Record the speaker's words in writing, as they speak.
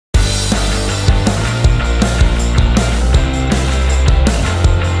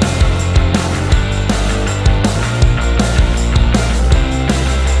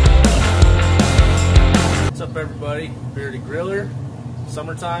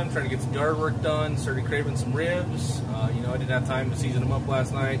summertime, trying to get some yard work done, started craving some ribs. You know, I didn't have time to season them up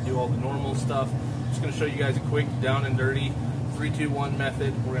last night, do all the normal stuff. Just going to show you guys a quick down and dirty 3-2-1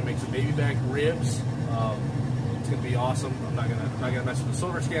 method. We're going to make some baby back ribs. It's going to be awesome. I'm not gonna mess with the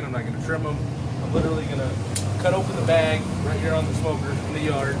silver skin. I'm not going to trim them. I'm literally going to cut open the bag right here on the smoker in the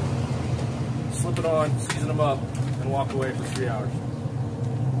yard, slip it on, season them up, and walk away for 3 hours.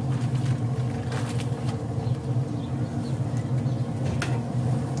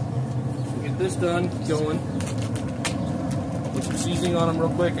 This done, going. Put some seasoning on them real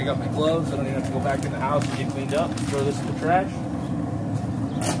quick. I got my gloves. I don't even have to go back in the house and get cleaned up. Throw this in the trash.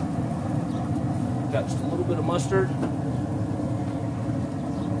 Got just a little bit of mustard.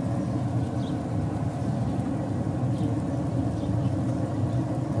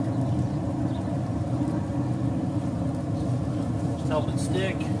 Just help it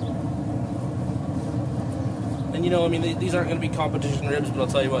stick. And you know, I mean, these aren't going to be competition ribs, but I'll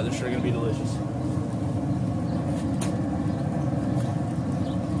tell you what, they're sure going to be delicious.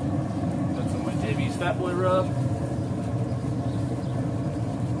 Got some of my JB's Fat Boy rub.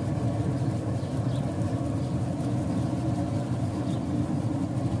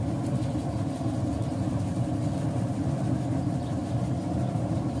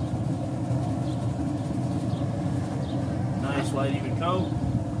 Nice light even coat.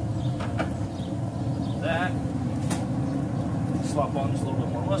 That. Slop on just a little bit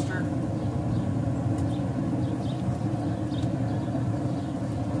more mustard. A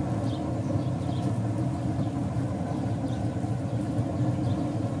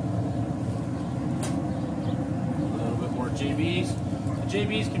little bit more JBs. The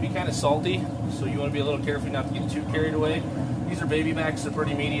JBs can be kind of salty, so you want to be a little careful not to get too carried away. These are baby backs, they're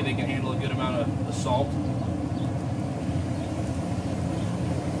pretty meaty, they can handle a good amount of salt.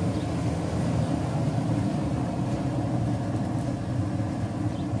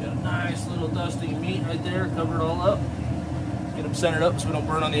 Nice little dusty meat right there, cover it all up. Get them centered up so we don't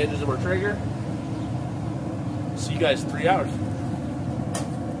burn on the edges of our traeger. See you guys in 3 hours.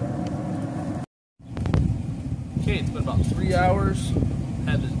 Okay, it's been about 3 hours.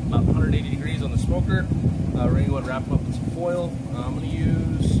 Had this about 180 degrees on the smoker. We're going to go and wrap them up with some foil. I'm going to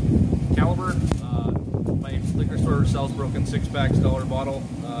use Caliber. My liquor store sells broken 6-packs, $1 bottle.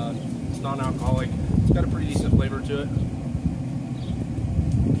 It's non-alcoholic. It's got a pretty decent flavor to it.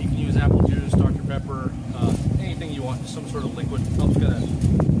 Use apple juice, Dr. Pepper, anything you want, some sort of liquid. I'm just going to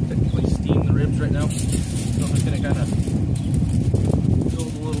technically steam the ribs right now. So I'm just going to kind of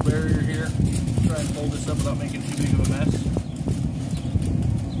build a little barrier here. Try and fold this up without making too big of a mess.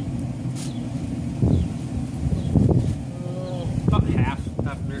 About half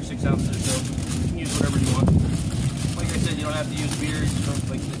a beer, 6 ounces or so. You can use whatever you want. Like I said, you don't have to use beer.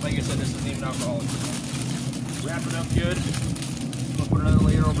 Like I said, this isn't even alcoholic. Wrap it up good. Put another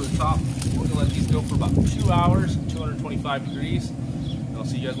layer over the top. We're going to let these go for about 2 hours, 225 degrees. And I'll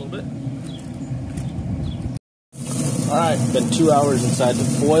see you guys in a little bit. Alright, been 2 hours inside the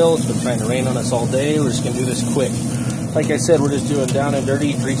foil. It's been trying to rain on us all day. We're just going to do this quick. Like I said, we're just doing down and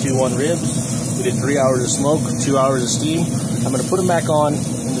dirty 3-2-1 ribs. We did 3 hours of smoke, 2 hours of steam. I'm going to put them back on.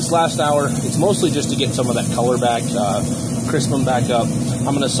 In this last hour, it's mostly just to get some of that color back, crisp them back up.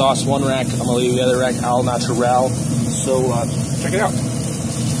 I'm going to sauce one rack. I'm going to leave the other rack al natural. So, check it out.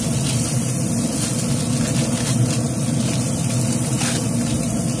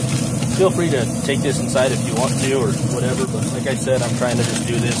 Feel free to take this inside if you want to or whatever, but like I said, I'm trying to just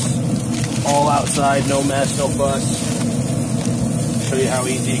do this all outside, no mess, no fuss. Show you how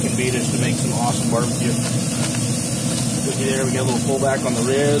easy it can be just to make some awesome barbecue. Looky there, we got a little pullback on the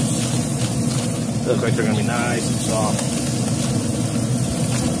ribs. They look like they're going to be nice and soft.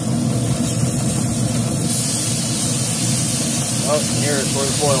 Oh, and here it's for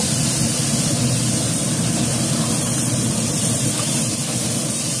the foil.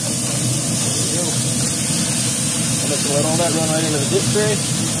 There we go. I'm just going to let all that run right into the dip tray.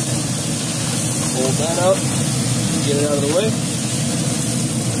 Fold that up. Get it out of the way.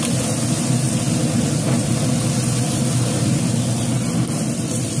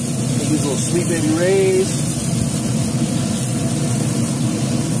 Take these little sweet baby rays.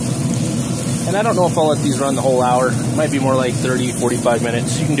 And I don't know if I'll let these run the whole hour. It might be more like 30, 45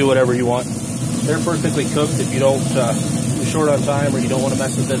 minutes. You can do whatever you want. They're perfectly cooked. If you don't, you're short on time or you don't want to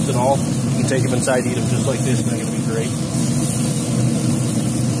mess with this at all, you can take them inside, eat them just like this, and they're going to be great.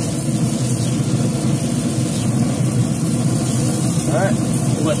 Alright,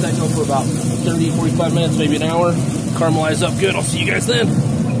 we'll let that go for about 30, 45 minutes, maybe an hour. Caramelize up good. I'll see you guys then.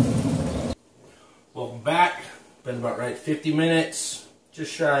 Welcome back. Been about right 50 minutes,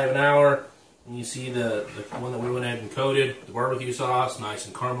 just shy of an hour. And you see the one that we went ahead and coated, the barbecue sauce, nice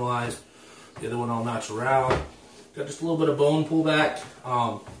and caramelized. The other one all natural. Got just a little bit of bone pullback.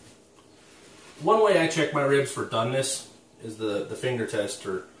 One way I check my ribs for doneness is the finger test,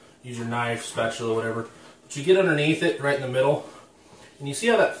 or use your knife, spatula, whatever. But you get underneath it, right in the middle, and you see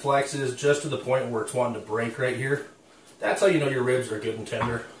how that flexes just to the point where it's wanting to break right here. That's how you know your ribs are good and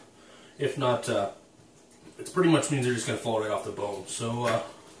tender. If not, it pretty much means they're just going to fall right off the bone. So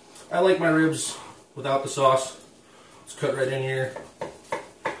I like my ribs without the sauce. Let's cut right in here.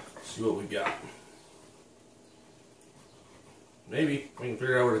 See what we got. Maybe we can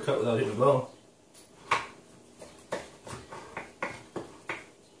figure out where to cut without hitting the bone.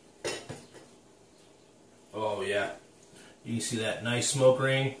 Oh yeah, you can see that nice smoke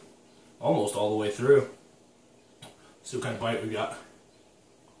ring almost all the way through. See what kind of bite we got.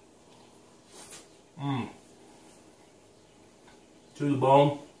 To the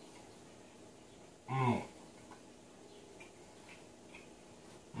bone.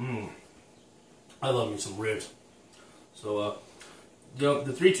 I love me some ribs. So, you know,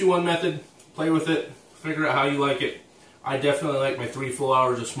 the 3-2-1 method, play with it, figure out how you like it. I definitely like my 3 full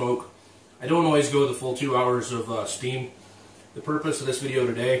hours of smoke. I don't always go the full 2 hours of steam. The purpose of this video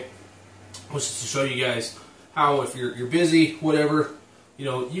today was just to show you guys how, if you're busy, whatever, you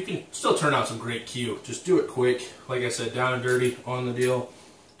know, you can still turn out some great Q. Just do it quick. Like I said, down and dirty on the deal.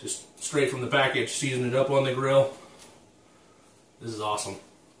 Just straight from the package, season it up on the grill. This is awesome.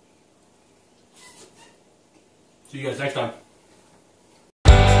 See you guys next time.